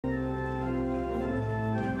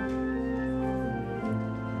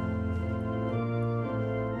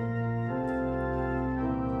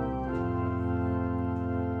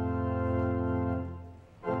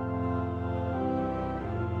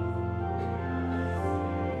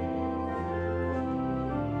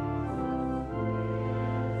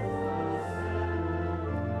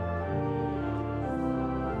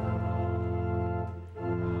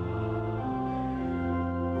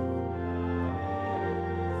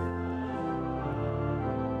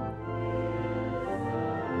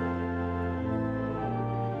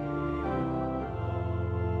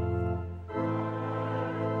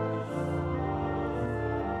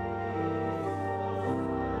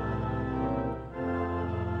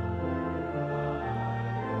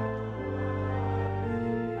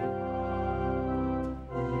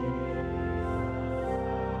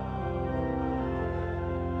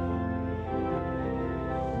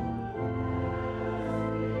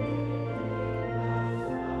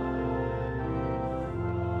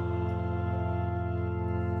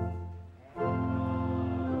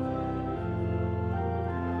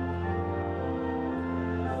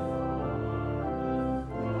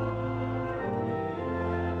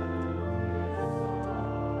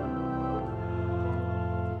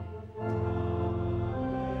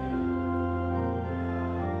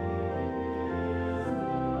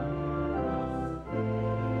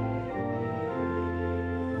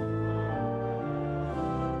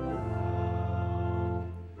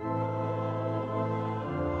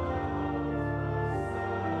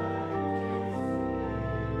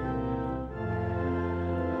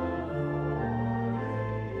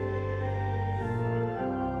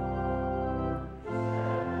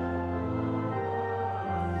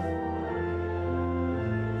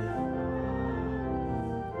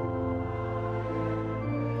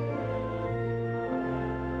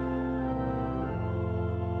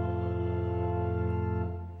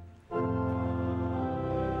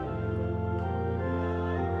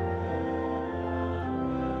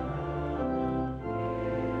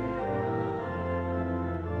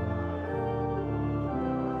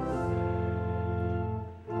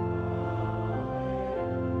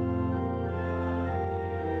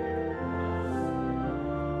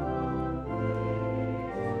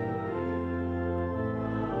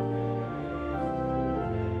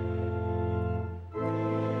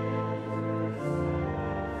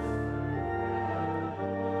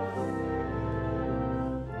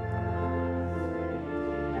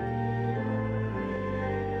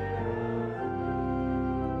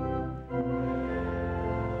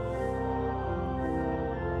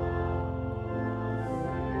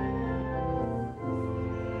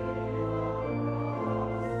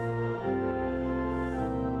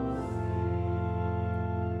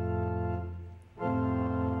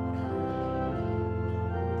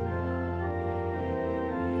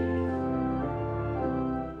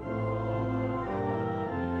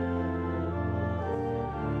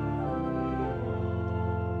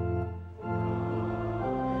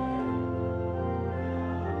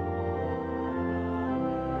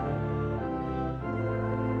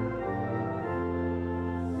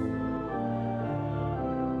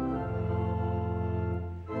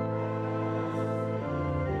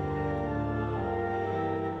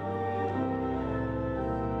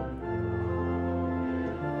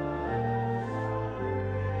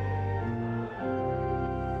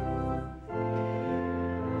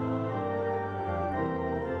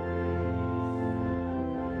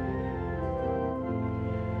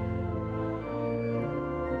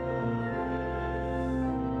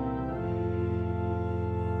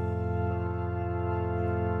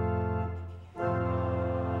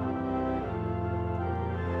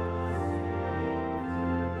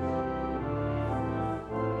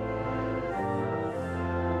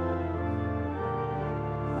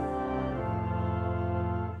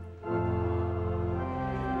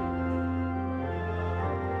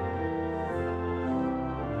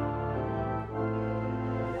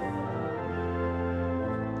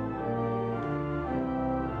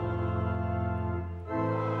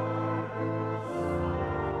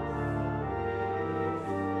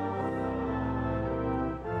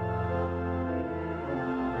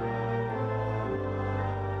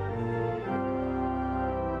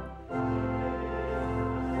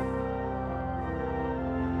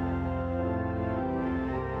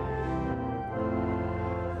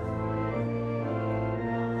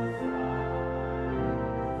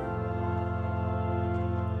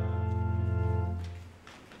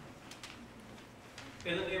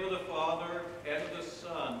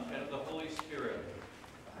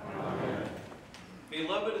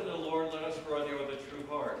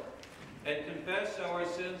and confess our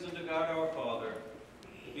sins unto God our Father,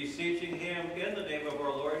 beseeching him in the name of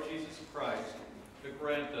our Lord Jesus Christ to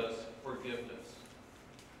grant us forgiveness.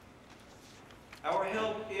 Our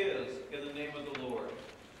help is in the name of the Lord.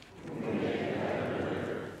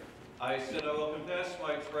 I said, I will confess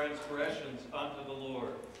my transgressions unto the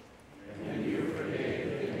Lord. And you forgave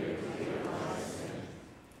the iniquity of my sin.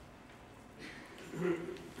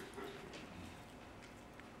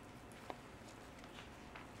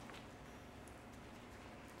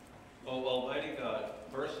 O Almighty God,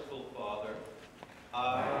 merciful Father,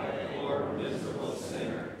 I, poor miserable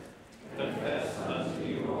sinner, confess unto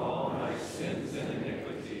you all my sins and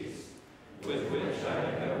iniquities, with which I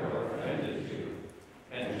have ever offended you,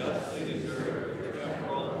 and justly deserve your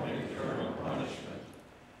temporal and eternal punishment.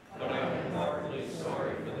 But I am heartily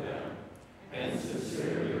sorry for them, and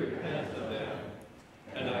sincerely repent of them.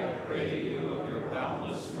 And I pray you of your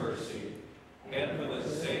boundless mercy, and for the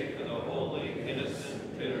sake of the holy,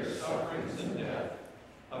 innocent, bitter sufferings and death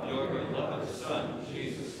of your beloved Son,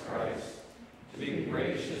 Jesus Christ, to be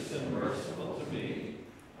gracious and merciful to me,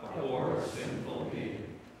 a poor, sinful being.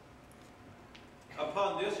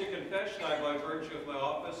 Upon this your confession, I, by virtue of my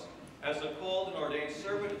office as a called and ordained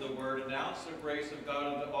servant of the Word, announce the grace of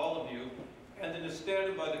God unto all of you, and in the stead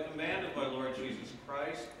and by the command of my Lord Jesus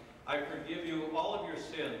Christ, I forgive you all of your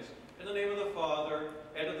sins, in the name of the Father,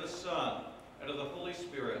 and of the Son, and of the Holy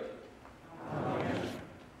Spirit. Amen.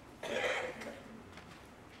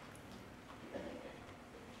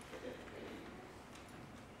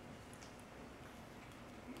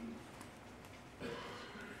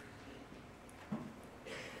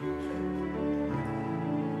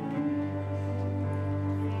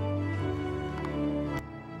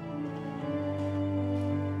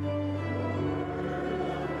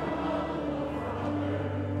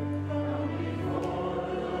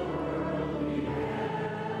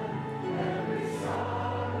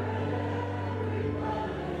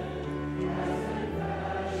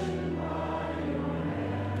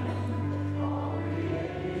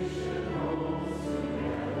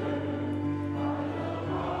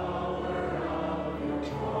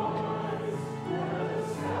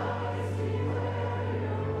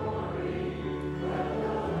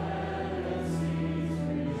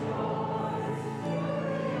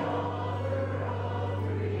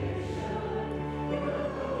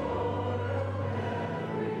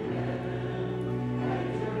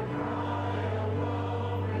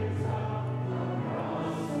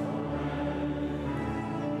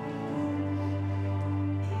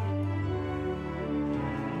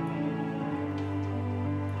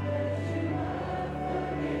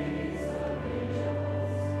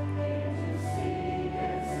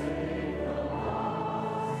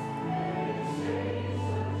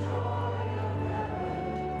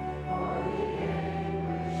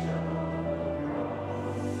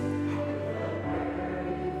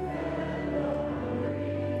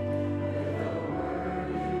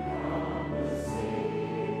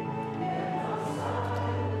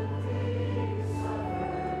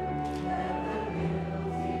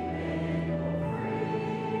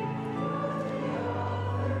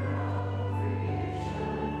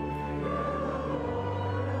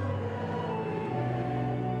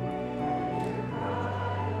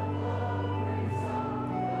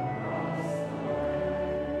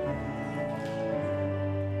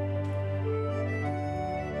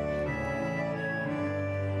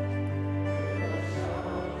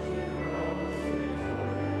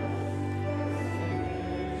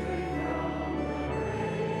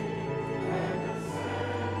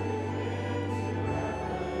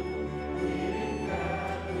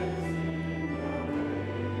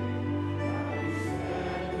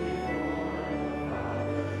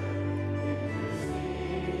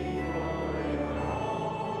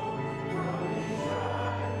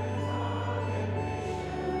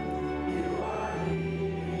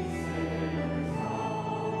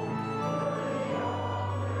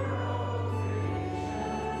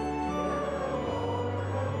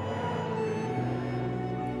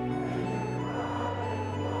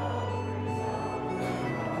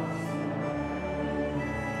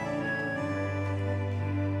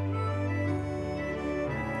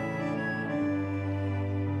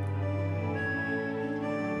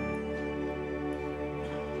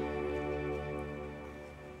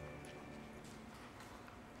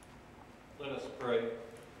 Let us pray.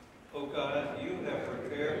 O God, you have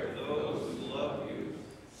prepared for those who love you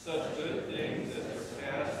such good things as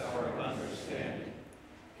surpass our understanding.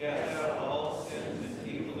 Cast out all sins and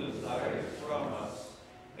evil desires from us,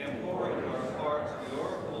 and pour into our hearts your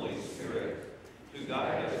Holy Spirit to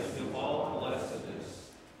guide us into all blessedness.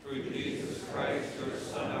 Through Jesus Christ, your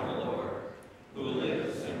Son, our Lord.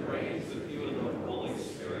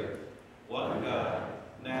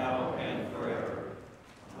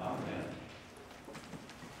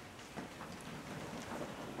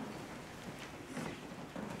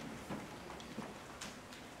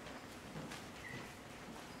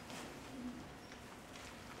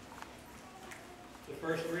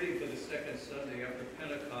 First reading for the second Sunday after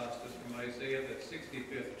Pentecost is from Isaiah, the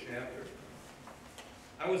 65th chapter.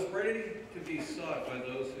 I was ready to be sought by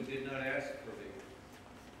those who did not ask for me.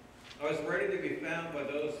 I was ready to be found by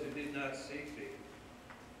those who did not seek me.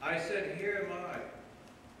 I said, here am I,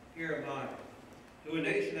 here am I, to a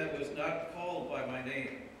nation that was not called by my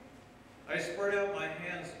name. I spread out my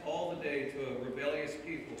hands all the day to a rebellious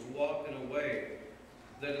people who walk in a way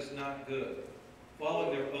that is not good,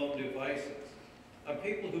 following their own devices. A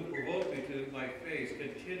people who provoke me to my face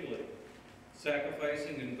continually,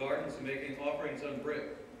 sacrificing in gardens and making offerings on brick,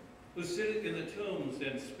 who sit in the tombs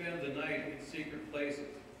and spend the night in secret places,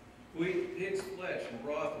 who eat pig's flesh and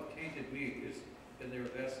broth of tainted meat is in their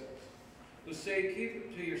vessels, who say, keep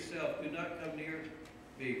it to yourself, do not come near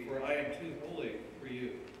me, for I am too holy for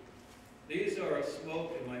you. These are a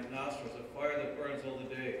smoke in my nostrils, a fire that burns all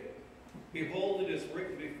the day. Behold, it is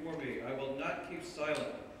written before me, I will not keep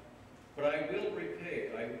silent, but I will repay,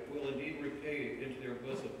 I will indeed repay into their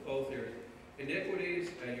bosom both their iniquities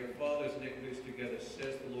and your father's iniquities together,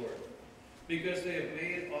 says the Lord. Because they have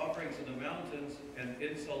made offerings in the mountains and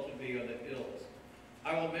insulted me on the hills.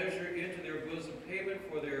 I will measure into their bosom payment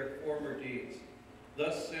for their former deeds.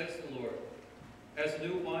 Thus says the Lord. As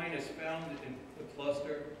new wine is found in the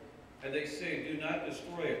cluster, and they say, do not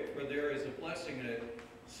destroy it, for there is a blessing in it,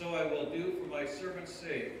 so I will do for my servant's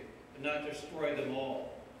sake, and not destroy them all.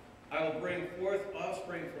 I will bring forth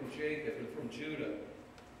offspring from Jacob and from Judah,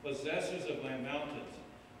 possessors of my mountains.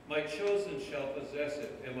 My chosen shall possess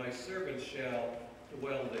it, and my servants shall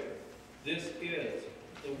dwell there. This is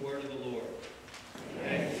the word of the Lord.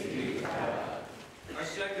 Thanks be to God. Our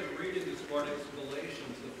second reading this morning is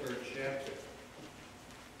Galations, the 3rd chapter.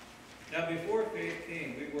 Now before faith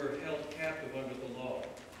came, we were held captive under the law,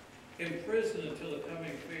 imprisoned until the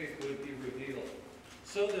coming faith would be revealed,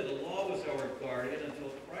 so that the law was our guardian until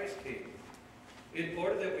Christ came, in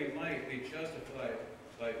order that we might be justified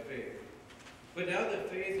by faith. But now that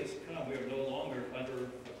faith has come, we are no longer under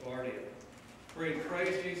a guardian. For in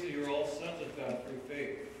Christ Jesus you are all sons of God through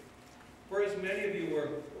faith. For as many of you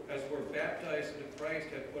as were baptized into Christ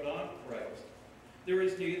have put on Christ. There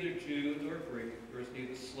is neither Jew nor Greek, there is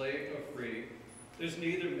neither slave nor free, there is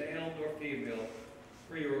neither male nor female,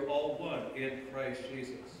 for you are all one in Christ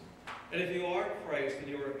Jesus. And if you are Christ, then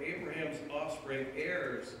you are Abraham's offspring,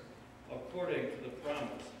 heirs according to the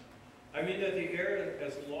promise. I mean that the heir,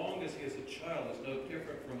 as long as he is a child, is no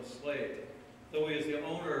different from a slave, though he is the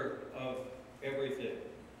owner of everything.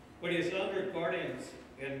 But he is under guardians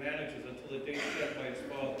and managers until the day set by his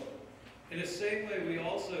father. In the same way, we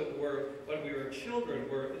also were, when we were children,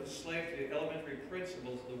 were enslaved to the elementary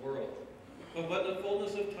principles of the world. But when the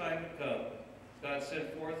fullness of time had come, God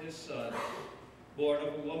sent forth his Son, born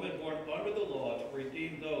of a woman born under the law, to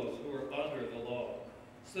redeem those who were under the law,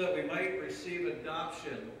 so that we might receive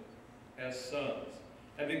adoption as sons.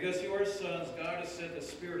 And because you are sons, God has sent the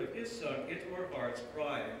Spirit of his Son into our hearts,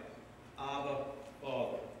 crying, Abba,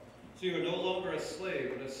 Father. So you are no longer a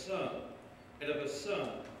slave, but a son, and of a son,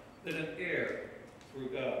 then an heir through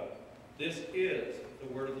God. This is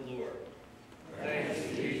the word of the Lord. Thanks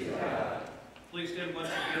be to God. Please stand once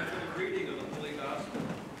again for the reading of the Holy Gospel.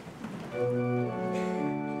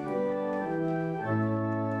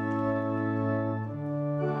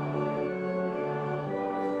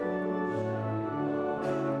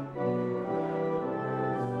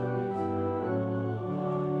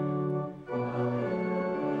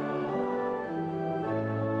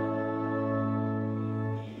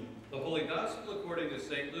 The Holy Gospel according to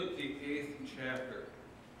St. Luke, the 8th chapter.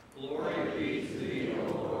 Glory be to thee,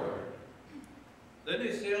 O Lord. Then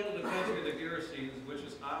they sailed to the country of the Galations, which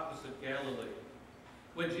is opposite Galilee.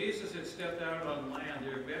 When Jesus had stepped out on land,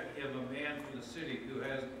 there met him a man from the city who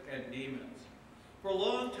had demons. For a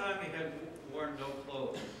long time he had worn no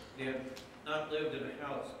clothes. He had not lived in a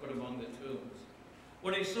house, but among the tombs.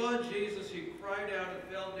 When he saw Jesus, he cried out and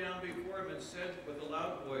fell down before him and said with a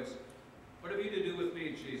loud voice, What have you to do with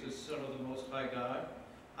me, Jesus, Son of the Most High God?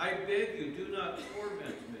 I beg you, do not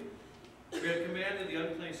torment me. We had commanded the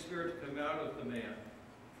unclean spirit to come out of the man.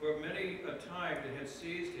 For many a time it had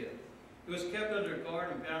seized him. He was kept under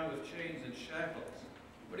guard and bound with chains and shackles.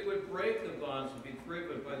 But he would break the bonds and be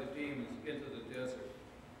driven by the demons into the desert.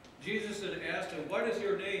 Jesus had asked him, What is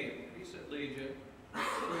your name? He said, Legion,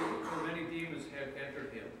 for many demons had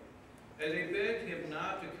entered him. And they begged him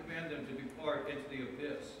not to command them to depart into the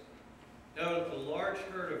abyss. Now a large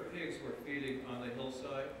herd of pigs were feeding on the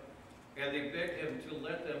hillside, and they begged him to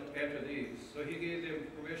let them enter these. So he gave them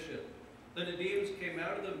permission. Then the demons came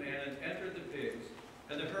out of the man and entered the pigs,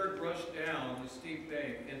 and the herd rushed down the steep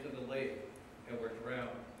bank into the lake and were drowned.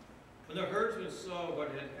 When the herdsmen saw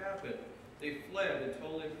what had happened, They fled and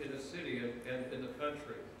told it in the city and in the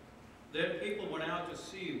country. Then people went out to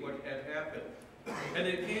see what had happened. And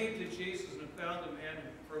they came to Jesus and found the man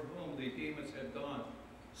from whom the demons had gone,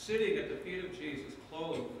 sitting at the feet of Jesus,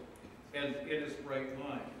 clothed and in his right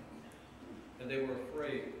mind. And they were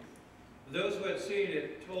afraid. Those who had seen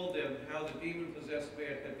it told them how the demon-possessed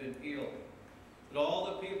man had been healed. But all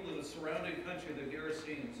the people of the surrounding country, the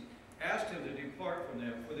Galations, asked him to depart from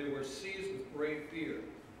them, for they were seized with great fear.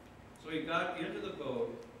 So he got into the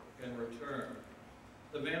boat and returned.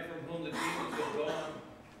 The man from whom the demons had gone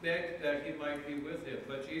begged that he might be with him,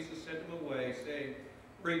 but Jesus sent him away, saying,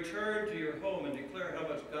 "Return to your home and declare how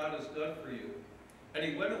much God has done for you." And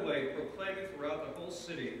he went away, proclaiming throughout the whole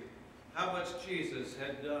city how much Jesus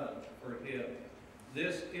had done for him.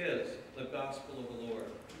 This is the gospel of the Lord.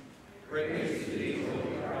 Praise to thee,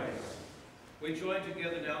 O Christ. We join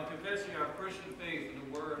together now confessing our Christian faith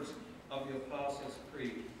in the words of the Apostles'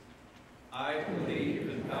 Creed. I believe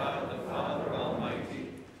in God the Father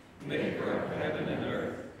Almighty, maker of heaven and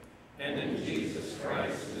earth, and in Jesus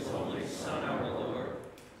Christ, his only Son, our Lord,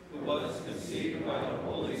 who was conceived by the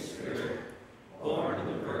Holy Spirit, born of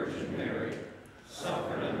the Virgin Mary,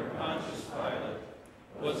 suffered under Pontius Pilate,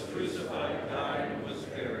 was crucified, died, and was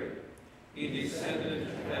buried. He descended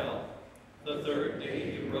into hell. The third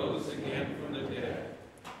day he rose again from the dead.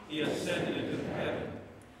 He ascended into heaven,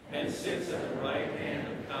 and sits at the right hand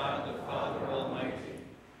of God the Father Almighty.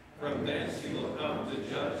 From thence he will come to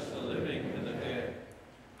judge the living and the dead.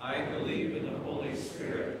 I believe in the Holy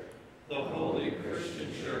Spirit, the holy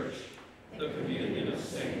Christian Church, the communion of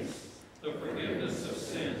saints, the forgiveness of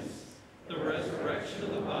sins, the resurrection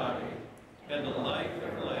of the body, and the life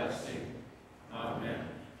everlasting. Amen.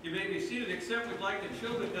 You may be seated, except we'd like the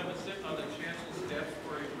children to come and sit on the chancel steps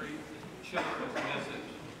for a brief children's message.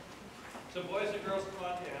 So boys and girls, come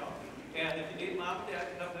on down. And if you need mom and dad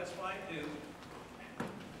to come, that's fine too.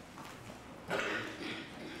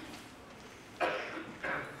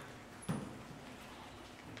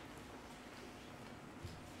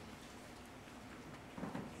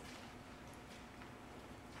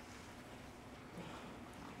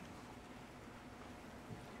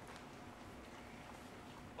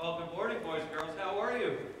 Well, good morning, boys and girls. How are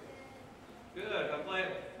you? Good. I'm glad.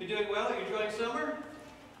 You doing well? You enjoying summer?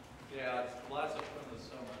 Yeah, it's lots of fun this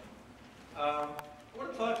summer. I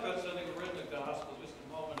want to talk about something we read in the Gospel just a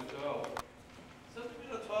moment ago. Something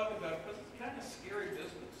we're going to talk about because it's kind of scary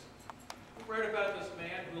business. We read about this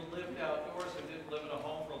man who lived outdoors and didn't live in a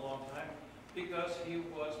home for a long time because he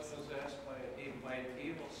was possessed by an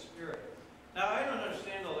evil spirit. Now, I don't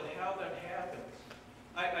understand though how that happens.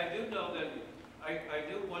 I do know that I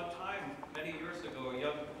knew one time, many years ago, a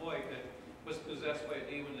young boy that was possessed by a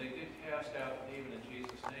demon. They did cast out the demon in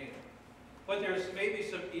Jesus' name. But there's maybe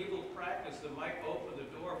some evil practice that might open the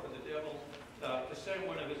door for the devil to send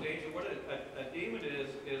one of his angels. What a demon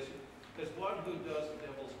is one who does the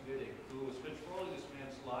devil's bidding, who was controlling this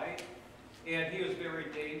man's life. And he was very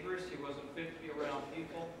dangerous. He wasn't fit to be around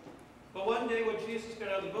people. But one day when Jesus got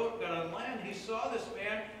out of the boat, got on land, he saw this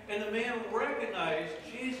man, and the man recognized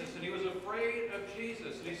Jesus, and he was afraid of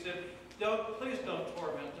Jesus. And he said, please don't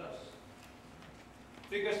torment us.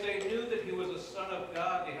 Because they knew that he was a son of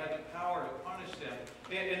God. They had the power to punish them.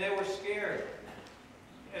 And they were scared.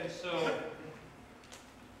 And so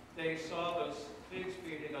they saw those pigs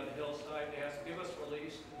feeding on the hillside. They asked, give us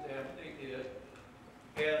release to them. They did.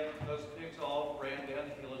 And those pigs all ran down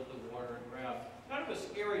the hill into the water and drowned. Kind of a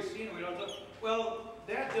scary scene. We don't know. Well,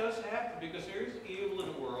 that does happen because there's evil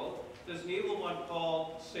in the world. There's an evil one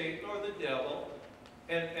called Satan or the devil.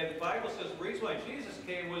 And the Bible says the reason why Jesus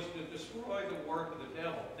came was to destroy the work of the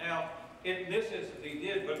devil. Now, in this instance he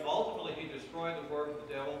did, but ultimately he destroyed the work of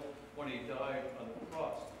the devil when he died on the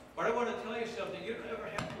cross. But I want to tell you something. You don't ever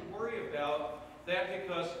have to worry about that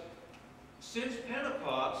because since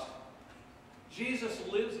Pentecost, Jesus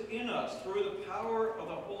lives in us through the power of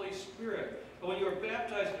the Holy Spirit. And when you are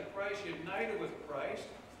baptized into Christ, united with Christ,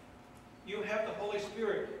 you have the Holy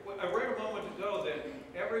Spirit. I read a moment ago that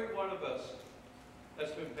every one of us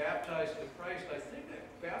that's been baptized into Christ, I think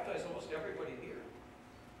that baptized almost everybody here.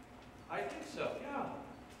 I think so, yeah.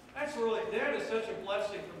 That is such a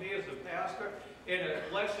blessing for me as a pastor and a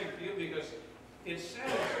blessing for you because it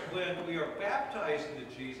says when we are baptized into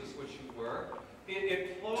Jesus, which you were,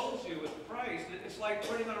 it clothes you with Christ. It's like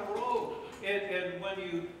putting on a robe. And when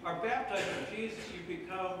you are baptized in Jesus, you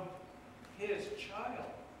become his child.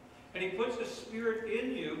 And he puts the Spirit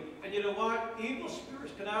in you. And you know what? Evil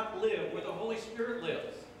spirits cannot live where the Holy Spirit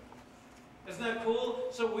lives. Isn't that cool?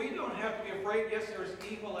 So we don't have to be afraid. Yes, there's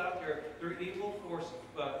evil out there. There are evil forces,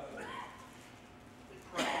 but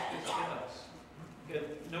Christ is in us.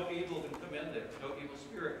 And no evil can come in.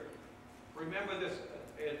 Remember this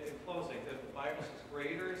in closing, that the Bible says,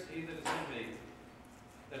 greater is he that is in me,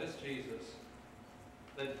 that is Jesus,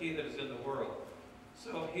 than he that is in the world.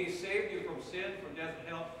 So he saved you from sin, from death and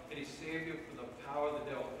hell, and he saved you from the power of the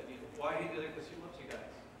devil. And you know why he did it? Because he loves you guys.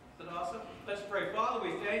 Isn't that awesome? Let's pray. Father,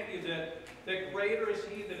 we thank you that greater is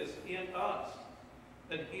he that is in us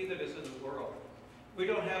than he that is in the world. We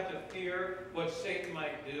don't have to fear what Satan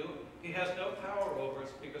might do. He has no power over us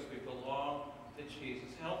because we belong to Jesus.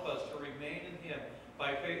 Help us to remain in him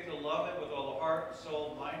by faith, to love him with all the heart,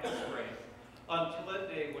 soul, mind, and strength until that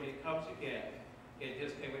day when he comes again. In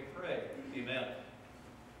his name we pray. Amen.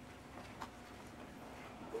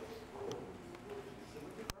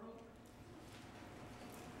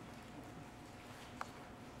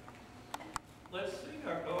 Let's sing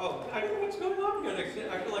our, I don't know what's going on here.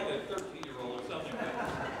 I feel like a 13-year-old or something.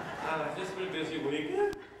 It's just been a busy week.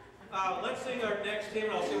 Let's sing our next hymn,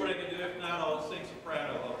 and I'll see what I can do. If not, I'll sing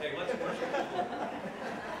soprano. Okay, let's worship the Lord.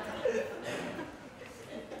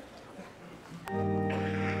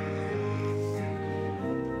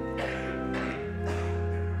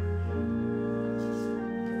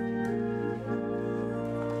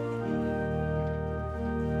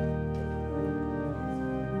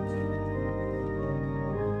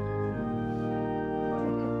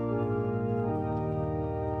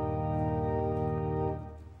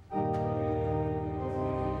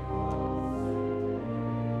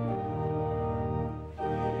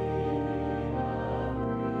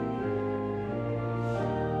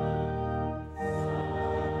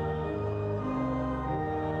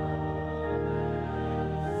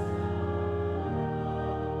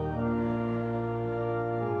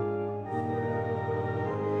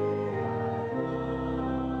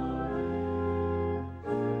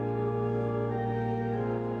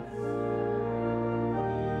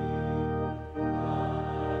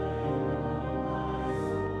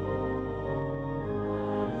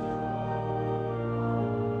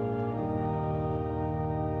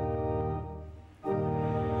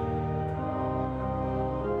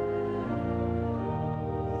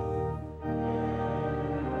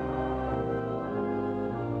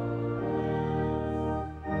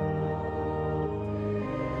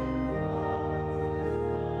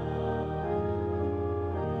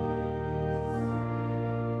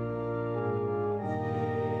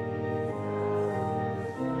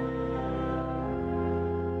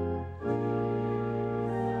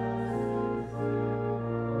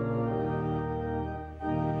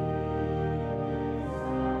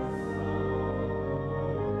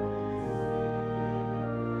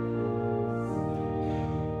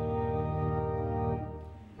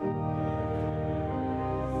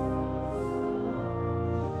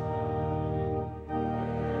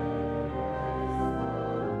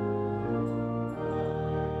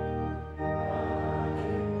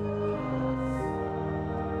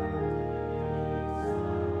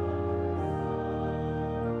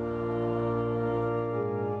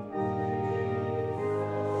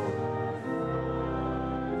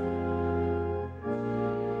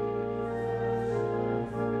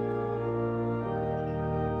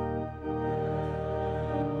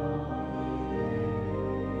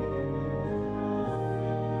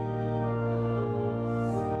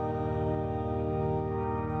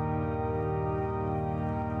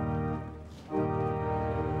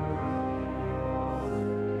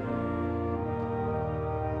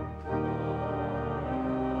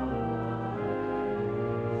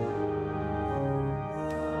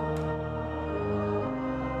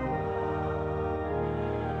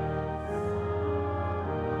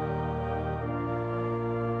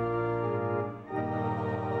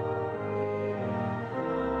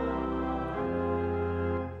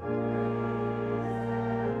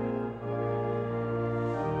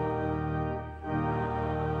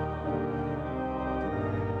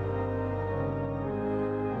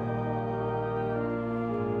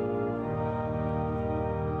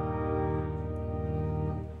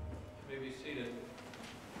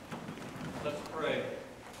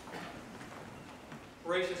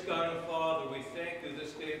 Gracious God and Father, we thank you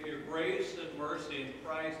this day for your grace and mercy in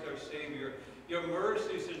Christ our Savior. Your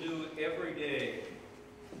mercies are new every day.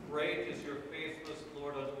 Great is your faithfulness,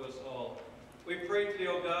 Lord, unto us all. We pray today,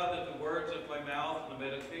 O God, that the words of my mouth and the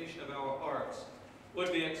meditation of our hearts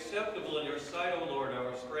would be acceptable in your sight, O Lord,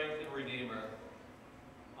 our strength and Redeemer.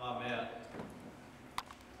 Amen.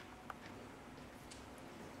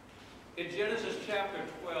 In Genesis chapter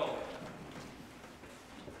 12,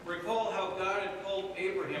 recall how God had called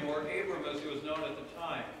Abraham, or Abram as he was known at the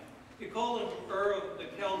time. He called him from Ur of the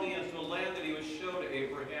Chaldeans to a land that he would show to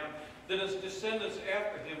Abraham, that his descendants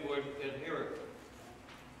after him would inherit.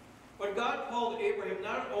 When God called Abraham,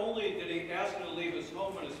 not only did he ask him to leave his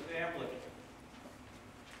home and his family,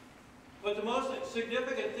 but the most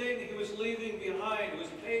significant thing he was leaving behind was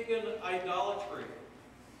pagan idolatry.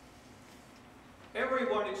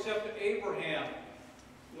 Everyone except Abraham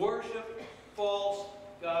worshiped false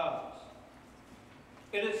gods.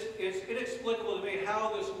 And it's inexplicable to me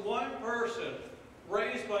how this one person,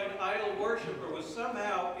 raised by an idol worshiper, was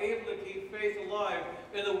somehow able to keep faith alive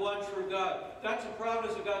in the one true God. That's the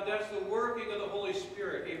providence of God. That's the working of the Holy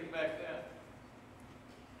Spirit, even back then.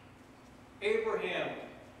 Abraham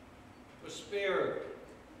was spared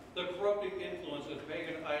the corrupting influence of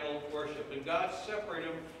pagan idol worship, and God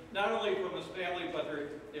separated him not only from his family but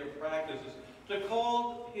their practices, to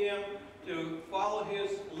call him to follow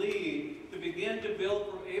his lead, to begin to build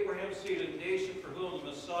from Abraham's seed a nation for whom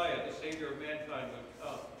the Messiah, the Savior of mankind, would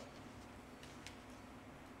come.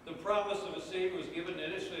 The promise of a Savior was given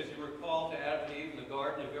initially, as you recall, to Adam and Eve in the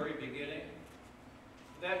garden at the very beginning.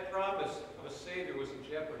 That promise of a Savior was in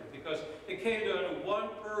jeopardy because it came down to one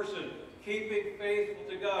person keeping faithful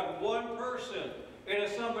to God. One person. And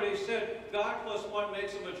as somebody said, God plus one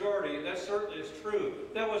makes a majority. That certainly is true.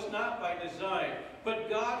 That was not by design. But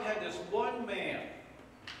God had this one man,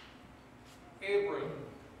 Abram,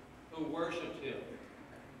 who worshipped him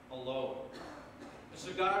alone. And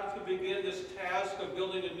so God could begin this task of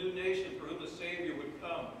building a new nation for whom the Savior would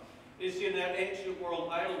come. You see, in that ancient world,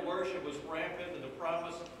 idol worship was rampant, and the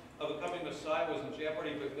promise of a coming Messiah was in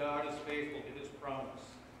jeopardy, but God is faithful to his promise.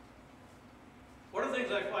 One of the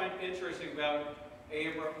things I find interesting about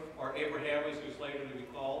Abram, or Abraham as he was later to be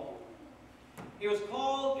called, he was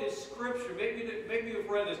called in Scripture, maybe you've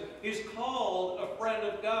read this, he's called a friend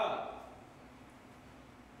of God.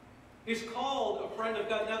 He's called a friend of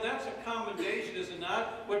God. Now that's a commendation, is it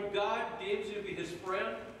not? When God deems you to be his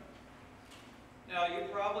friend. Now you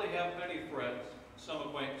probably have many friends, some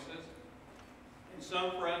acquaintances, and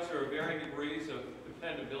some friends are of varying degrees of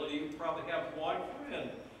dependability. You probably have one friend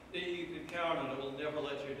that you can count on that will never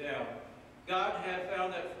let you down. God had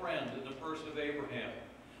found that friend in the person of Abraham.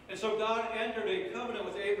 And so God entered a covenant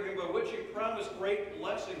with Abraham by which he promised great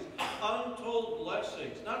blessings, untold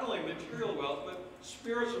blessings, not only material wealth, but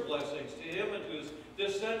spiritual blessings to him and to his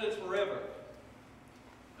descendants forever.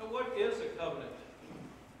 Now what is a covenant?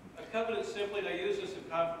 A covenant simply, and I use this in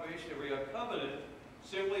confirmation every year, a covenant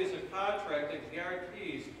simply is a contract that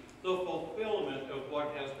guarantees the fulfillment of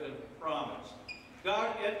what has been promised.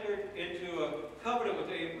 God entered into a covenant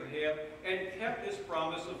with Abraham and kept his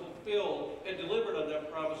promise and fulfilled and delivered on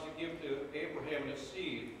that promise to give to Abraham and his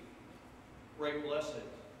seed great blessing.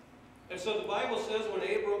 And so the Bible says when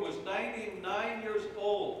Abram was 99 years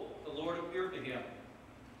old, the Lord appeared to him.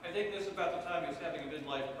 I think this is about the time he was having a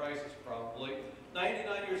midlife crisis probably.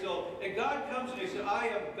 99 years old. And God comes and he said, I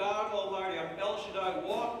am God Almighty. I'm El Shaddai.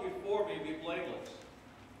 Walk before me and be blameless.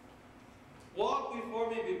 Walk before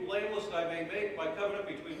me and be blameless, that I may make my covenant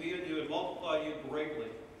between me and you and multiply you greatly.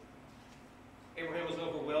 Abraham was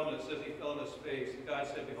overwhelmed, and it says he fell on his face. And God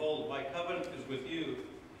said, behold, my covenant is with you,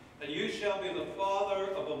 and you shall be the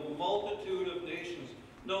father of a multitude of nations.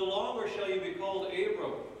 No longer shall you be called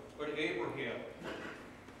Abram, but Abraham.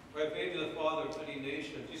 For I have made you the father of many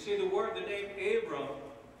nations. You see, the name Abram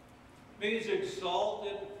means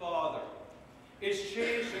exalted father. It's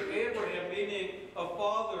changed to Abraham, meaning a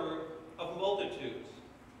father of multitudes.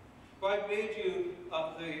 For I made you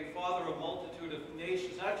the father of a multitude of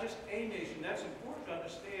nations. Not just a nation. That's important to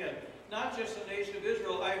understand. Not just the nation of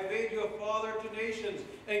Israel. I have made you a father to nations,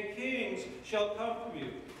 and kings shall come from you.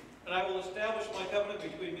 And I will establish my covenant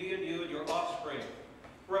between me and you and your offspring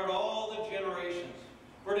throughout all the generations.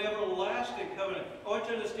 For an everlasting covenant. I want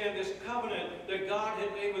you to understand this covenant that God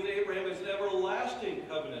had made with Abraham is an everlasting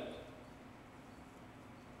covenant.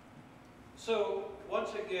 So,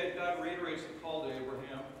 once again, God reiterates the call to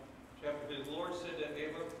Abraham. Chapter 2, the Lord said to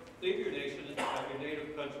Abram, leave your nation, your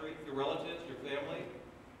native country, your relatives, your family.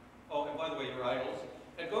 Oh, and by the way, your idols.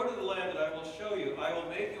 And go to the land that I will show you. I will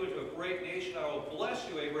make you into a great nation. I will bless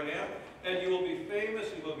you, Abraham, and you will be famous.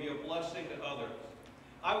 You will be a blessing to others.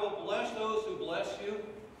 I will bless those who bless you,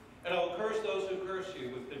 and I will curse those who curse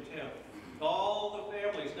you with contempt. All the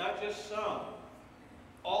families, not just some.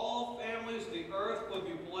 All families of the earth will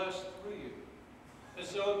be blessed through you. And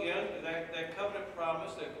so again, that covenant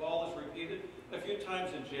promise that Paul has repeated a few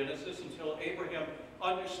times in Genesis until Abraham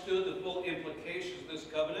understood the full implications of this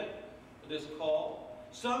covenant, this call.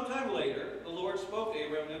 Sometime later, the Lord spoke to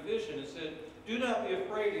Abraham in a vision and said, do not be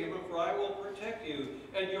afraid, Abram, for I will protect you,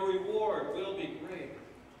 and your reward will be great.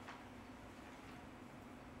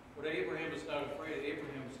 But Abraham is not afraid.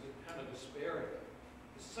 Abraham is kind of despairing.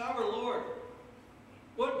 He says, Sovereign Lord,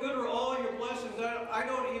 what good are all your blessings? I I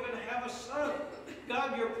don't even have a son.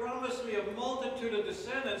 God, you're promising me a multitude of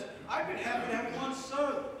descendants. I'd be happy to have one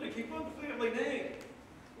son to keep on the family name.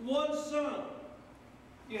 One son.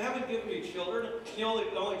 You haven't given me children. The only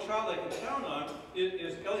child I can count on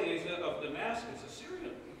is Eliezer of Damascus, a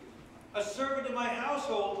Syrian. A servant in my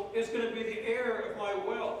household is going to be the heir of my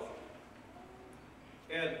wealth.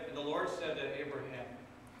 And the Lord said to Abraham,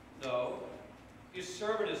 no, your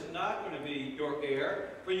servant is not going to be your heir,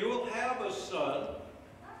 for you will have a son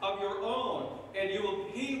of your own, and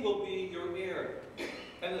he will be your heir.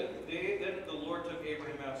 And then the Lord took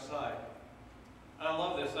Abraham outside. And I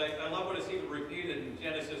love this. I love what is even repeated in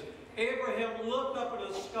Genesis. Abraham looked up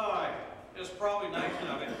in the sky. It's probably nice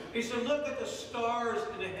enough. He said, look at the stars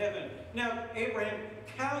in the heaven. Now, Abraham,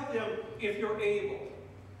 count them if you're able.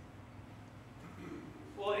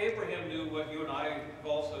 Well, Abraham knew what you and I have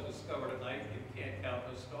also discovered at night. You can't count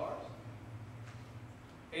those stars.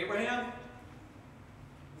 Abraham,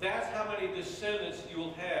 that's how many descendants you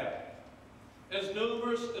will have. As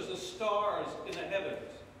numerous as the stars in the heavens.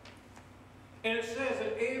 And it says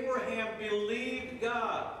that Abraham believed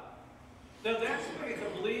God. Now that's faith,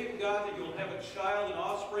 to believe God that you'll have a child, an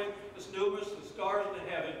offspring, as numerous as the stars in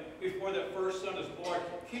the heaven before that first son is born.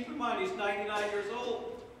 Keep in mind, he's 99 years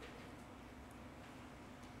old.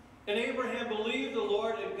 And Abraham believed the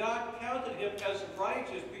Lord, and God counted him as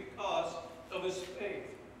righteous because of his faith.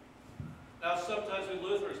 Now, sometimes we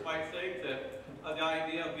Lutherans might think that the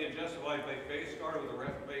idea of being justified by faith started with the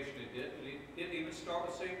Reformation. It did. It didn't even start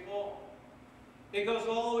with St. Paul. It goes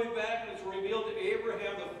all the way back, and it's revealed to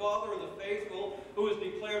Abraham, the father of the faithful, who was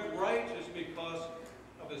declared righteous because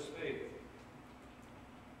of his faith.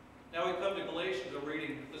 Now we come to Galatians, a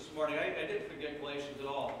reading this morning. I didn't forget Galatians at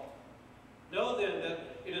all. Know then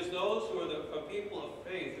that it is those who are the people of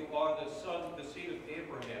faith who are the seed of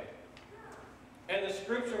Abraham. And the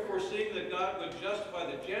Scripture, foreseeing that God would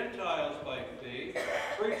justify the Gentiles by faith,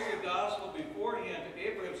 preached the gospel beforehand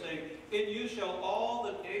to Abraham, saying, in you shall all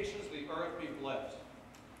the nations of the earth be blessed.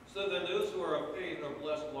 So then those who are of faith are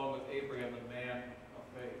blessed along with Abraham, the man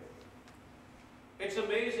of faith. It's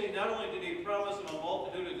amazing, not only did he promise him a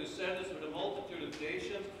multitude of descendants, but a multitude of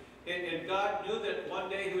nations. And God knew that one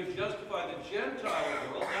day he would justify the Gentile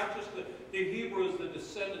world, not just the Hebrews, the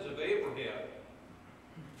descendants of Abraham.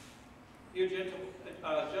 He would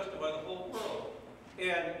justify the whole world.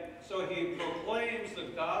 And so he proclaims the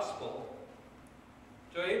gospel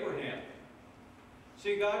to Abraham.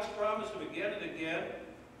 See, God's promised him again and again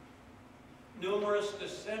numerous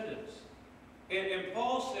descendants. And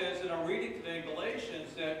Paul says in our reading today in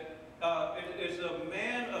Galatians that it is a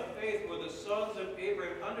man of faith where the sons of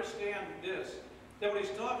Abraham understand this, that when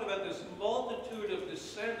he's talking about this multitude of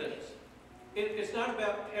descendants, it's not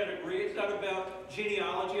about pedigree, it's not about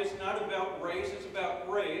genealogy, it's not about race, it's about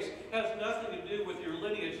grace. It has nothing to do with your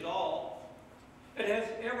lineage at all. It has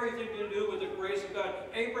everything to do with the grace of God.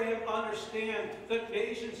 Abraham understands that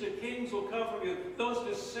nations and kings will come from you. Those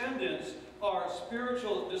descendants are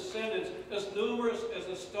spiritual descendants as numerous as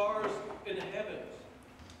the stars in the heavens.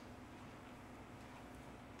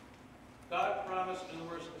 God promised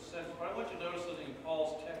numerous descendants. But I want you to notice something in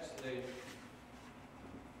Paul's text today.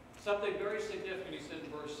 Something very significant he said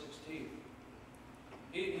in verse 16.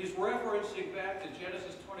 He's referencing back to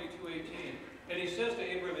Genesis 22:18. And he says to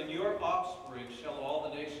Abraham, in your offspring shall all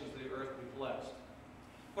the nations of the earth be blessed.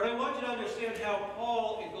 But I want you to understand how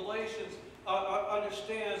Paul in Galatians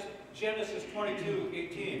understands Genesis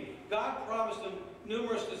 22:18. God promised them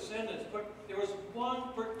numerous descendants, but there was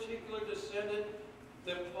one particular descendant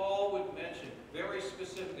that Paul would mention, very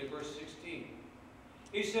specifically, verse 16.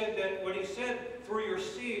 He said that when he said through your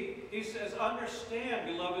seed, he says, understand,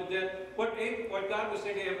 beloved, that what God was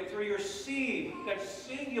saying to Abraham, through your seed, that's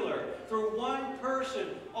singular, through one person,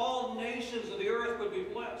 all nations of the earth would be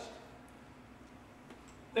blessed.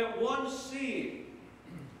 That one seed,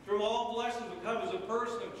 through all blessings would come as a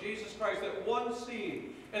person of Jesus Christ, that one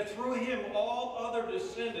seed, and through him all other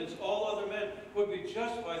descendants, all other men would be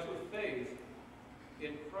justified through faith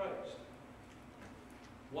in Christ.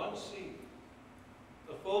 One seed.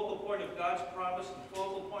 The focal point of God's promise, the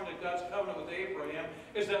focal point of God's covenant with Abraham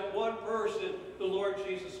is that one person, the Lord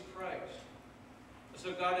Jesus Christ. And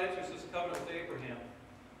so God enters this covenant with Abraham,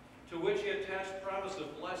 to which he attached promise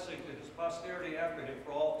of blessing to his posterity after him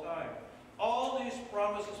for all time. All these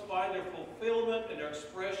promises find their fulfillment and their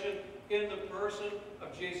expression in the person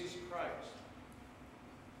of Jesus Christ.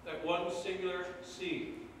 That one singular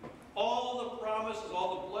seed. All the promises,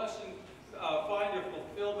 all the blessings find their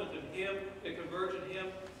fulfillment in him, they converge in him,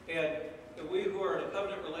 and we who are in a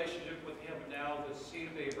covenant relationship with him now, the seed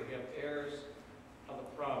of Abraham, heirs of the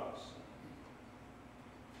promise.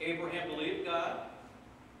 Abraham believed God.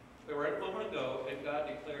 We read a moment ago, and God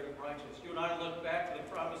declared him righteous. You and I look back to the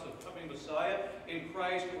promise of coming Messiah. In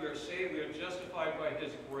Christ we are saved. We are justified by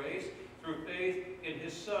his grace through faith in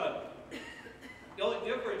his Son. The only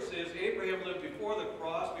difference is Abraham lived before the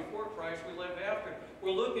cross. Before Christ, we live after.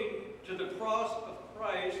 We're looking to the cross of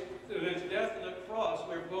Christ, through his death on the cross.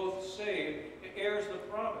 We're both saved, heirs of the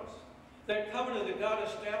promise. That covenant that God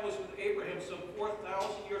established with Abraham some 4,000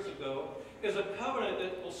 years ago is a covenant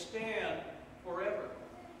that will stand forever.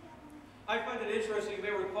 I find it interesting. You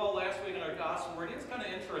may recall last week in our gospel reading, it's kind of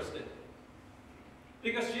interesting.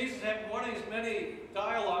 Because Jesus had one of these many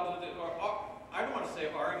dialogues with it, or I don't want to say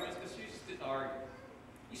arguments, because Jesus didn't argue.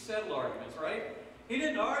 He settled arguments, right? He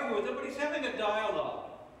didn't argue with them, but he's having a dialogue.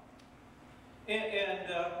 And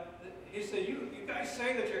he said, you guys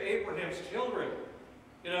say that you're Abraham's children.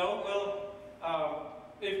 You know, well,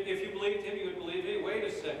 if you believed him, you would believe me. Wait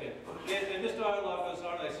a second. And this dialogue goes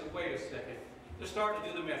on, and I said, wait a second. They're starting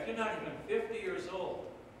to do the math. You're not even 50 years old.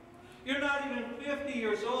 You're not even 50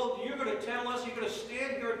 years old. You're going to tell us, you're going to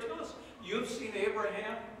stand here and tell us, you've seen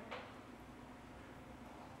Abraham?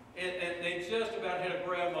 And they just about had a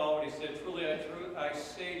grandma when he said, truly I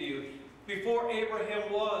say to you, before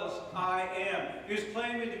Abraham was, I am. He was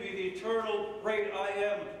claiming to be the eternal great I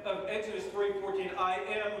am of Exodus 3:14. I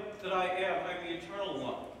am that I am. I'm the eternal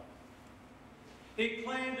one. He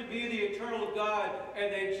claimed to be the eternal God,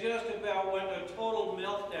 and they just about went to a total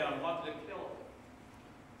meltdown, wanted to kill him.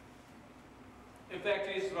 In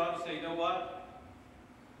fact, Jesus went on to say, you know what?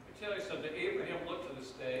 I tell you something. Abraham looked to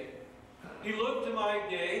this day. He looked to my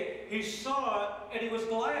day. He saw it, and he was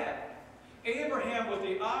glad. Abraham, with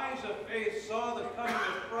the eyes of faith, saw the coming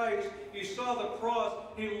of Christ. He saw the cross.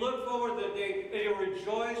 He looked forward to the day, and he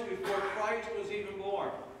rejoiced before Christ was even born.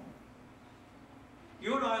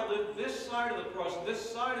 You and I live this side of the cross, this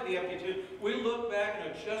side of the empty tomb. We look back and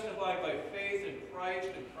are justified by faith in Christ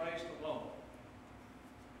and Christ alone.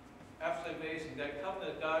 Absolutely amazing. That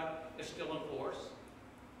covenant of God is still in force.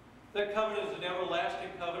 That covenant is an everlasting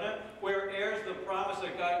covenant. We're heirs of the promise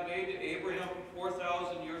that God made to Abraham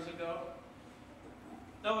 4,000 years ago.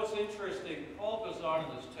 Now it's interesting. Paul goes on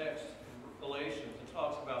in this text in Galations and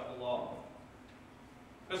talks about the law.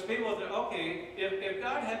 Because people think, okay, if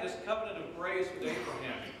God had this covenant of grace with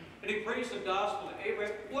Abraham, and he preached the gospel to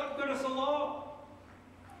Abraham, what good is the law?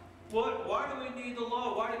 Why do we need the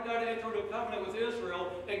law? Why did God enter into a covenant with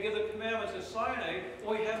Israel and give the commandments at Sinai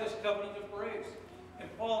when we have this covenant of grace? And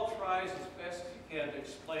Paul tries as best as he can to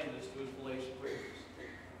explain this to his Galatian readers.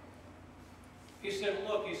 He said,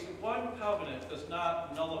 look, one covenant does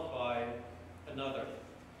not nullify another.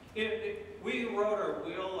 We wrote our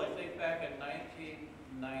will, I think, back in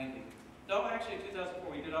 1990. No, actually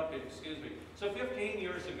 2004, we did update, excuse me. So 15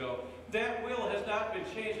 years ago. That will has not been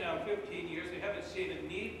changed now in 15 years. We haven't seen a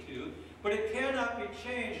need to. But it cannot be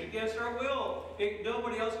changed against our will.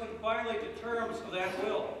 Nobody else can violate the terms of that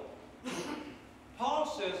will. Paul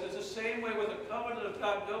says it's the same way with the covenant of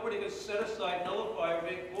God. Nobody can set aside, nullify, or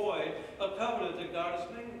make void a covenant that God has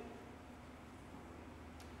made.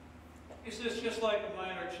 He says just like a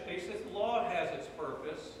minor, he says law has its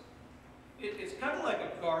purpose. It's kind of like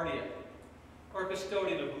a guardian or a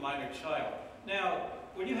custodian of a minor child. Now,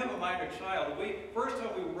 when you have a minor child, first time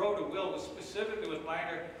we wrote a will was specifically with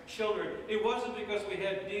minor children. It wasn't because we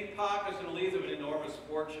had deep pockets and leave them an enormous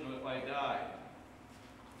fortune if I died.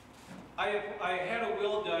 I had a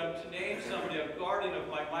will done to name somebody a guardian of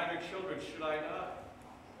my minor children should I die.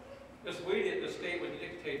 Because the state would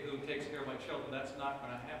dictate who takes care of my children. That's not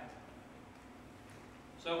going to happen.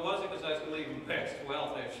 So it wasn't because I was going to leave them vast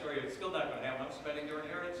wealth, I assure you. It's still not going to happen. I'm spending your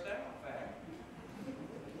inheritance now, in fact.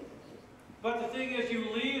 But the thing is,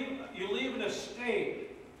 you leave an estate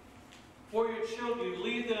for your children. You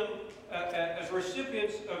leave them as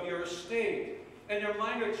recipients of your estate. And their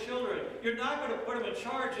minor children, you're not going to put them in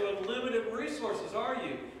charge of unlimited resources, are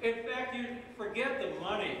you? In fact, you forget the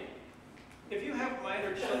money. If you have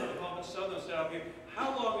minor children at home in southern South, how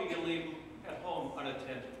long are you going to leave them at home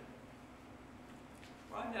unattended?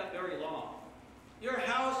 Probably not very long. Your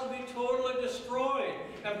house will be totally destroyed.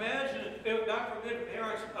 Imagine if, God forbid,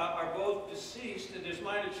 parents are both deceased and there's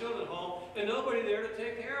minor children at home and nobody there to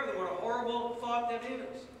take care of them. What a horrible thought that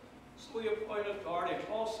is. So we appoint a guardian.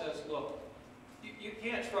 Paul says, look, you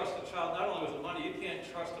can't trust a child not only with the money, you can't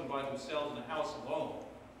trust them by themselves in the house alone.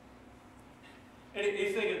 And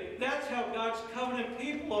he's thinking, that's how God's covenant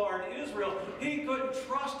people are in Israel. He couldn't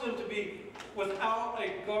trust them to be without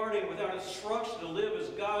a guardian, without instruction to live as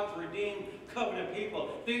God's redeemed covenant people.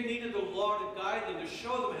 They needed the law to guide them, to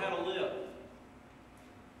show them how to live.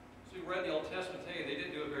 So we read the Old Testament today. They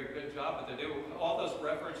didn't do a very good job, but they do all those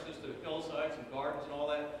references to hillsides and gardens and all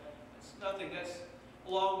that. It's nothing.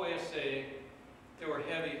 A long way of saying they were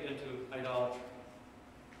heavy into idolatry,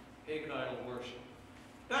 pagan idol worship.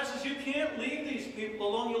 God says you can't leave these people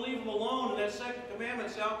alone. You leave them alone, and that second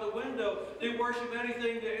commandment's out the window. They worship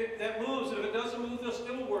anything that moves, and if it doesn't move, they'll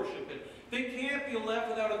still worship it. They can't be left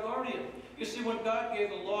without a guardian. You see, when God gave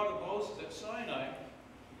the law to Moses at Sinai,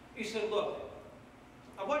 he said, look,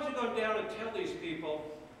 I want you to go down and tell these people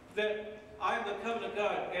that I am the covenant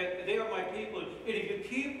God, and they are my people, and if you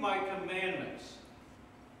keep my commandments,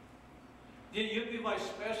 you'll be my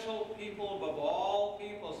special people above all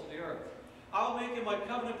peoples of the earth. I'll make you my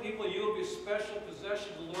covenant people, you will be a special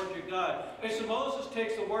possession of the Lord your God. And so Moses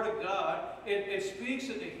takes the word of God and speaks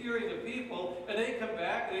it in the hearing of the people, and they come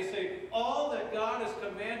back and they say, all that God has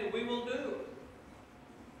commanded we will do.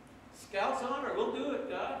 Scouts honor, we'll do it,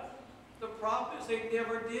 God. The prophets, they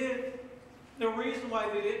never did. The reason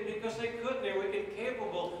why they didn't, because they couldn't, they were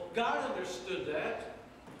incapable. God understood that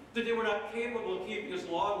they were not capable of keeping His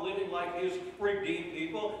law, living like His redeemed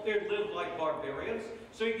people. They lived like barbarians.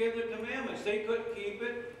 So He gave the commandments. They couldn't keep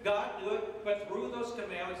it. God knew it. But through those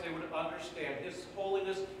commandments, they would understand His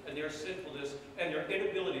holiness and their sinfulness and their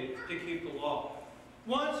inability to keep the law.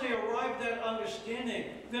 Once they arrived at that understanding,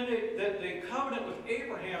 then the covenant with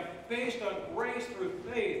Abraham, based on grace through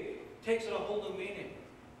faith, takes on a whole new meaning.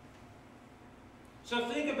 So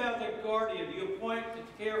think about the guardian you appoint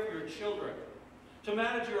to care for your children, to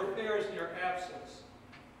manage your affairs in your absence.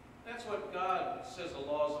 That's what God says the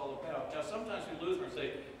law is all about. Now, sometimes we Lutherans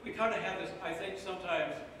say, we kind of have this, I think,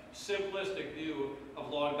 sometimes simplistic view of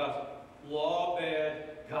law and gospel. Law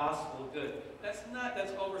bad, gospel good. That's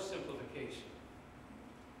oversimplification.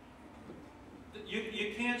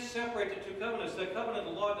 You can't separate the two covenants. The covenant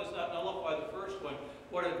of the law does not nullify the first one.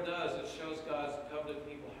 What it does, it shows God's covenant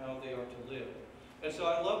people how they are to live. And so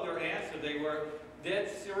I love their answer. They were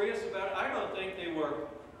dead serious about it. I don't think they were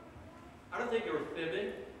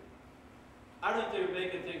fibbing. I don't think they were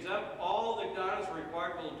making things up. All that God has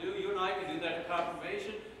required people to do, you and I can do that at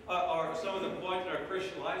confirmation, or some of the points in our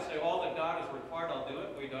Christian life say, all that God has required, I'll do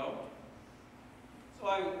it. We don't. So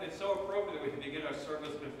it's so appropriate that we can begin our service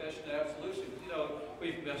with confession and absolution. Because,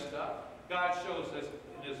 we've messed up. God shows us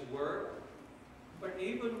in His Word. But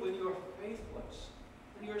even when you're faithless,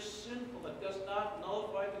 when you're sinful, it does not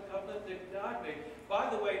nullify the covenant that God made. By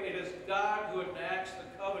the way, it is God who enacts the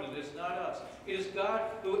covenant. It is not us. It is God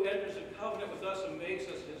who enters a covenant with us and makes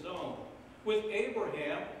us His own. With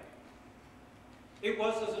Abraham, it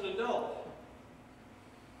was as an adult.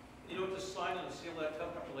 You know what the sign and the seal of that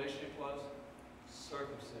covenant relationship was?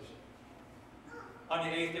 Circumcision. On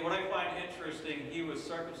the 8th day, what I find interesting, he was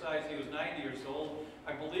circumcised, he was 90 years old.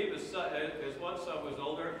 I believe his one son was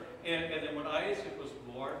older, and then when Isaac was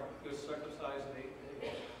born, he was circumcised in 8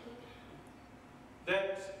 days.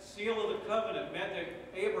 That seal of the covenant meant that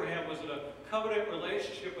Abraham was in a covenant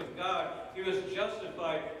relationship with God. He was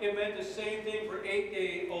justified. It meant the same thing for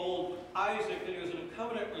 8-day-old Isaac, that he was in a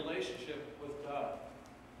covenant relationship with God.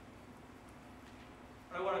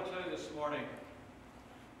 I want to tell you this morning,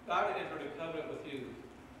 God entered a covenant with you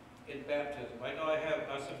in baptism. I know I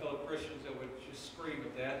have some fellow Christians that would just scream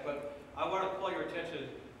at that, but I want to call your attention to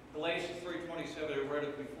Galatians 3:27. I read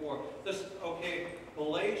it before.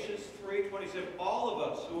 Galatians 3:27. All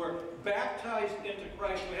of us who are baptized into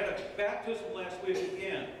Christ, we had a baptism last week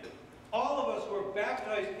again. All of us who are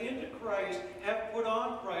baptized into Christ have put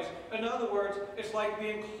on Christ. In other words, it's like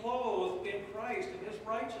being clothed in Christ and His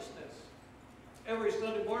righteousness. Every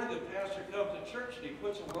Sunday morning, the pastor comes to church and he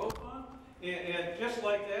puts a robe on, and just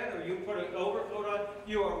like that, or you put an overcoat on,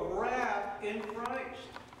 you are wrapped in Christ.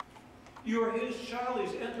 You are His child.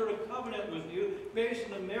 He's entered a covenant with you based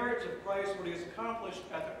on the merits of Christ, what He has accomplished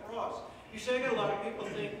at the cross. You say, I got a lot of people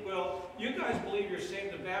think, well, you guys believe you're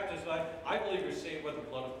saved in baptism. I believe you're saved by the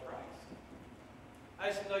blood of Christ.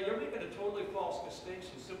 I said, no, you're making a totally false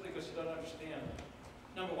distinction simply because you don't understand.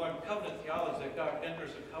 Number one, covenant theology, that God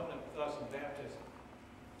enters a covenant with us in baptism.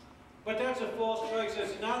 But that's a false choice.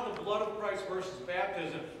 It's not the blood of Christ versus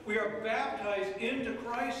baptism. We are baptized into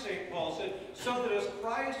Christ, St. Paul said, so that as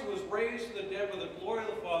Christ was raised from the dead with the glory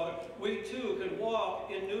of the Father, we too can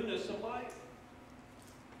walk in newness of life.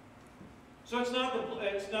 So it's not the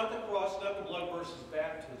cross, not the blood versus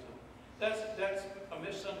baptism. That's a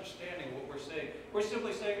misunderstanding of what we're saying. We're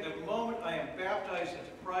simply saying the moment I am baptized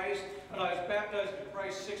into Christ, and I was baptized into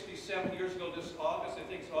Christ 67 years ago this August, I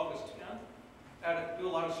think it's August 10th. I had to do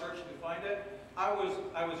a lot of searching to find it. I was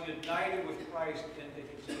united with Christ into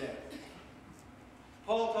His death.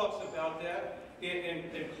 Paul talks about that in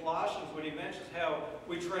Colossians when he mentions how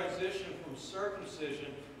we transition from circumcision,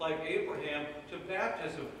 like Abraham, to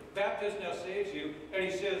baptism. Baptism now saves you. And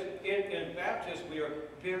he says, in baptism we are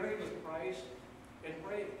buried with Christ and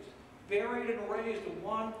raised. Buried and raised in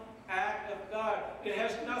one act of God. It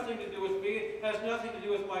has nothing to do with me. It has nothing to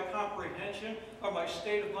do with my comprehension or my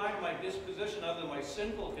state of mind, my disposition, other than my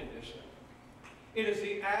sinful condition. It is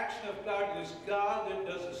the action of God. It is God that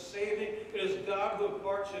does the saving. It is God who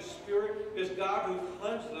imparts His Spirit. It is God who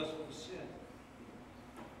cleanses us from sin.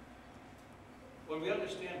 When we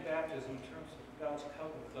understand baptism in terms of God's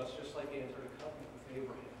covenant with us, just like He entered a covenant with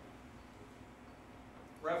Abraham.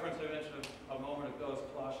 Reference I mentioned a moment ago is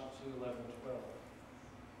Colossians 2:11 and 12.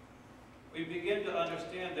 We begin to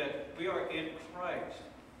understand that we are in Christ.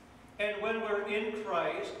 And when we're in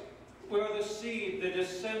Christ, we are the seed, the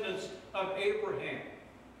descendants of Abraham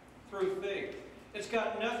through faith. It's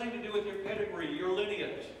got nothing to do with your pedigree, your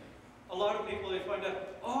lineage. A lot of people, they find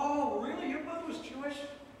out, oh, really? Your mother was Jewish?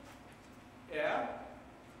 Yeah.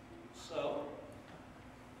 So?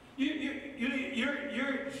 You're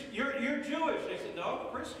Jewish. They said, no,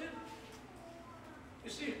 Christian. You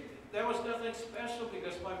see, that was nothing special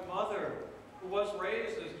because my mother, who was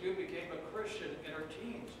raised as a Jew, became a Christian in her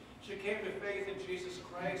teens. She came to faith in Jesus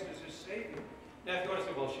Christ as her Savior. Now, if you want to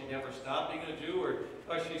say, well, she never stopped being a Jew,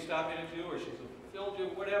 or she stopped being a Jew, or she's a fulfilled Jew,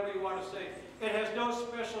 whatever you want to say, it has no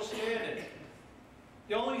special standing.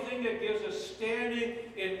 The only thing that gives us standing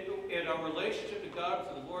in our relationship to God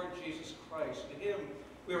is the Lord Jesus Christ. In Him,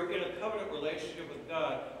 we are in a covenant relationship with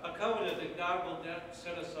God, a covenant that God will not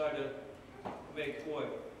set aside to make void.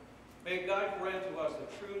 May God grant to us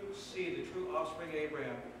the true seed, the true offspring of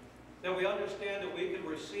Abraham, that we understand that we can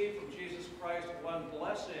receive from Jesus Christ one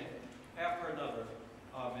blessing after another.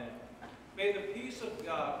 Amen. May the peace of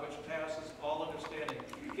God, which passes all understanding,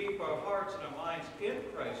 keep our hearts and our minds in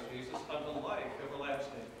Christ Jesus unto life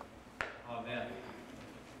everlasting. Amen.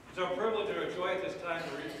 It's our privilege and our joy at this time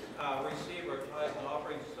to receive our tithes and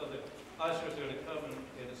offerings, so that ushers are going to come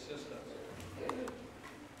and assist us.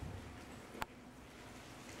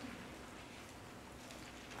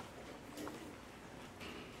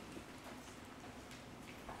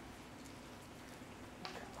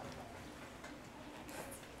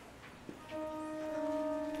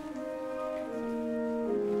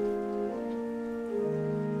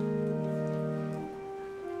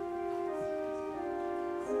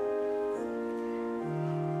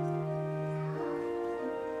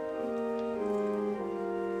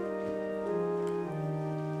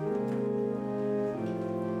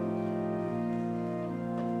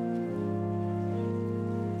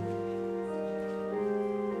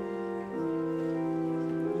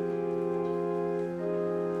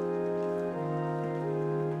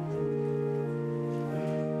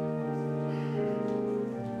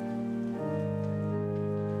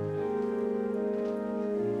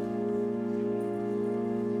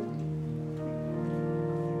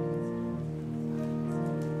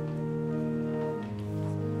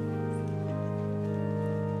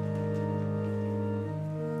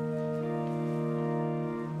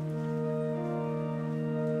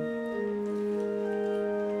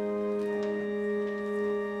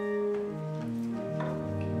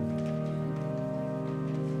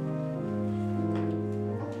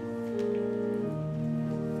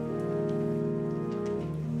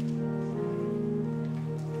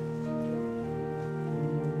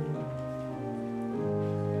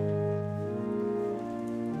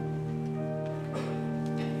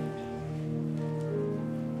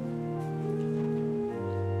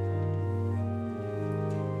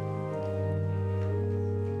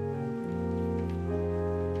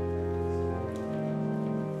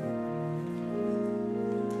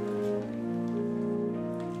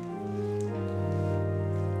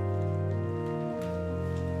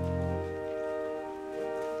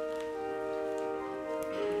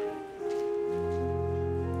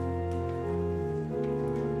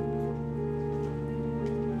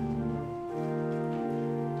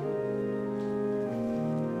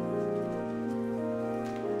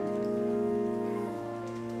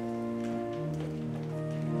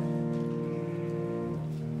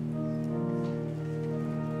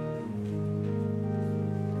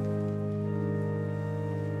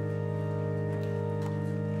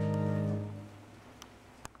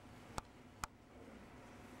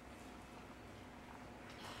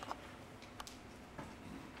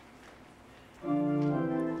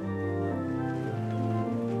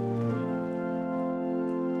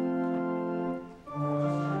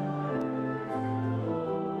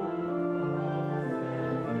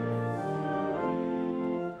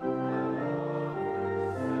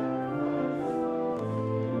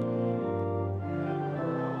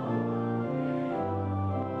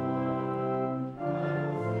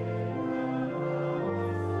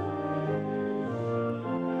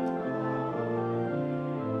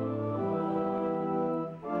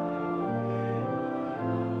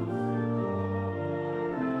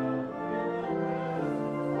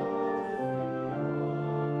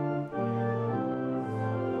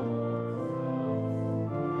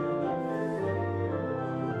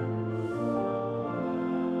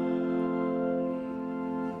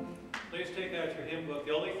 hymn book,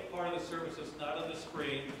 the only part of the service that's not on the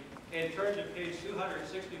screen, and turn to page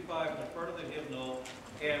 265 in the front of the hymnal,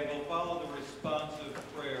 and we'll follow the responsive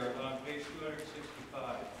prayer on page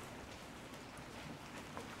 265.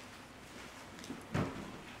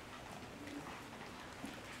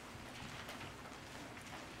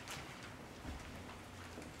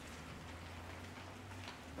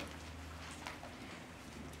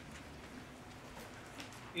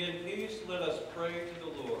 In peace, let us pray to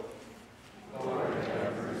the Lord. Lord,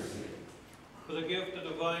 have mercy. For the gift of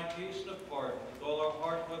divine peace and of pardon, with all our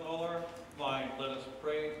heart, with all our mind, let us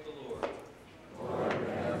pray to the Lord. Lord,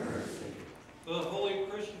 have mercy. For the Holy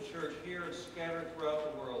Christian Church here and scattered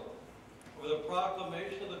throughout the world, for the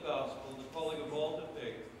proclamation of the gospel, the calling of all to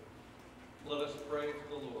faith, let us pray to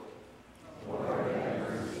the Lord. Lord, have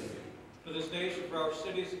mercy. For this nation, for our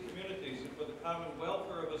cities and communities, and for the common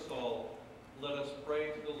welfare of us all, let us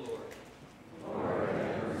pray to the Lord. Lord,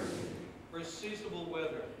 have mercy. For seasonable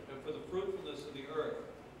weather and for the fruitfulness of the earth,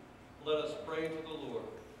 let us pray to the Lord.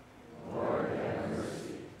 Lord, have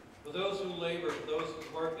mercy. For those who labor, for those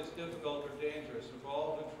whose work is difficult or dangerous, and for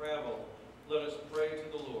all who travel, let us pray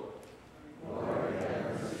to the Lord. Lord,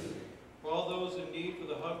 have mercy. For all those in need, for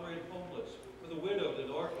the hungry and homeless, for the widowed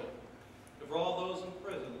and orphan, and for all those in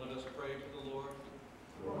prison, let us pray to the Lord.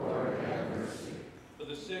 Lord, have mercy. For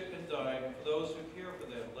the sick and dying, and for those who care for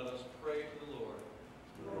them, let us pray to the Lord.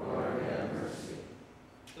 Lord, have mercy.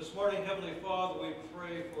 This morning, Heavenly Father, we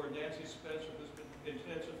pray for Nancy Spencer, who's been in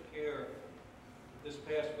intensive care this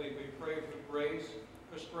past week. We pray for grace,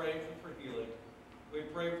 for strength, and for healing. We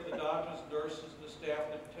pray for the doctors, nurses, and the staff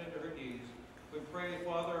that attend to her needs. We pray,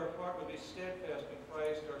 Father, our heart would be steadfast in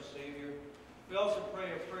Christ, our Savior. We also pray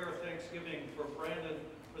a prayer of thanksgiving for Brandon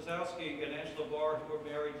Wazowski and Angela Barr, who were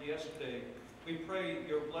married yesterday. We pray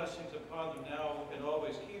your blessings upon them now and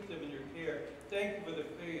always. Keep them in your care. Thank you for the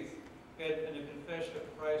faith and the confession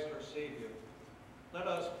of Christ our Savior. Let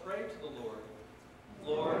us pray to the Lord.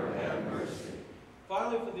 Lord, have mercy.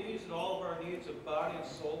 Finally, for these and all of our needs of body and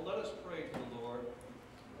soul, let us pray to the Lord.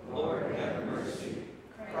 Lord, have mercy.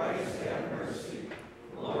 Christ, have mercy.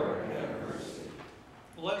 Lord, have mercy.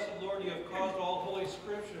 Blessed Lord, you have caused all Holy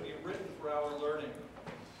Scripture to be written for our learning.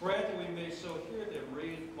 Grant that we may so hear them,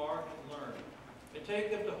 read, mark, and learn, and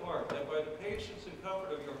take them to heart, that by the patience and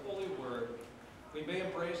comfort of your holy word, we may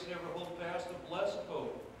embrace and ever hold fast the blessed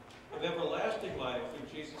hope of everlasting life through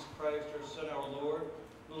Jesus Christ, our Son, our Lord,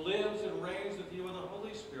 who lives and reigns with you in the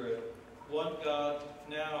Holy Spirit, one God,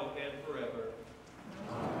 now and forever.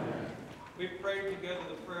 Amen. We pray together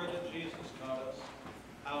the prayer that Jesus taught us.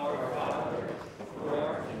 Our Father, who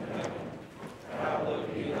art in heaven,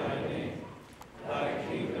 hallowed be thy name. Thy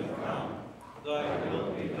kingdom come, thy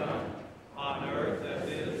will be done, on earth as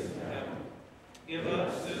it is in heaven. Give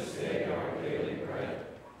us this day our daily bread,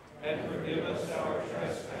 and forgive us our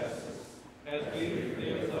trespasses, as we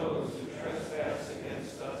forgive those who trespass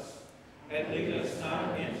against us. And lead us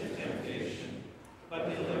not into temptation, but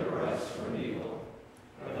deliver us from evil.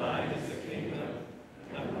 For thine is the kingdom,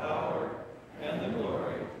 and the power, and the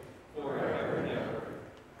glory, forever and ever.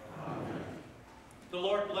 Amen. The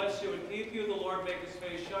Lord bless you and keep you. The Lord make his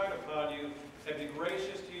face shine upon you and be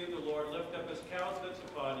gracious to you. The Lord lift up his countenance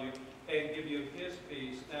upon you and give you his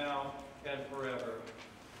peace now and forever.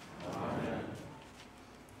 Amen.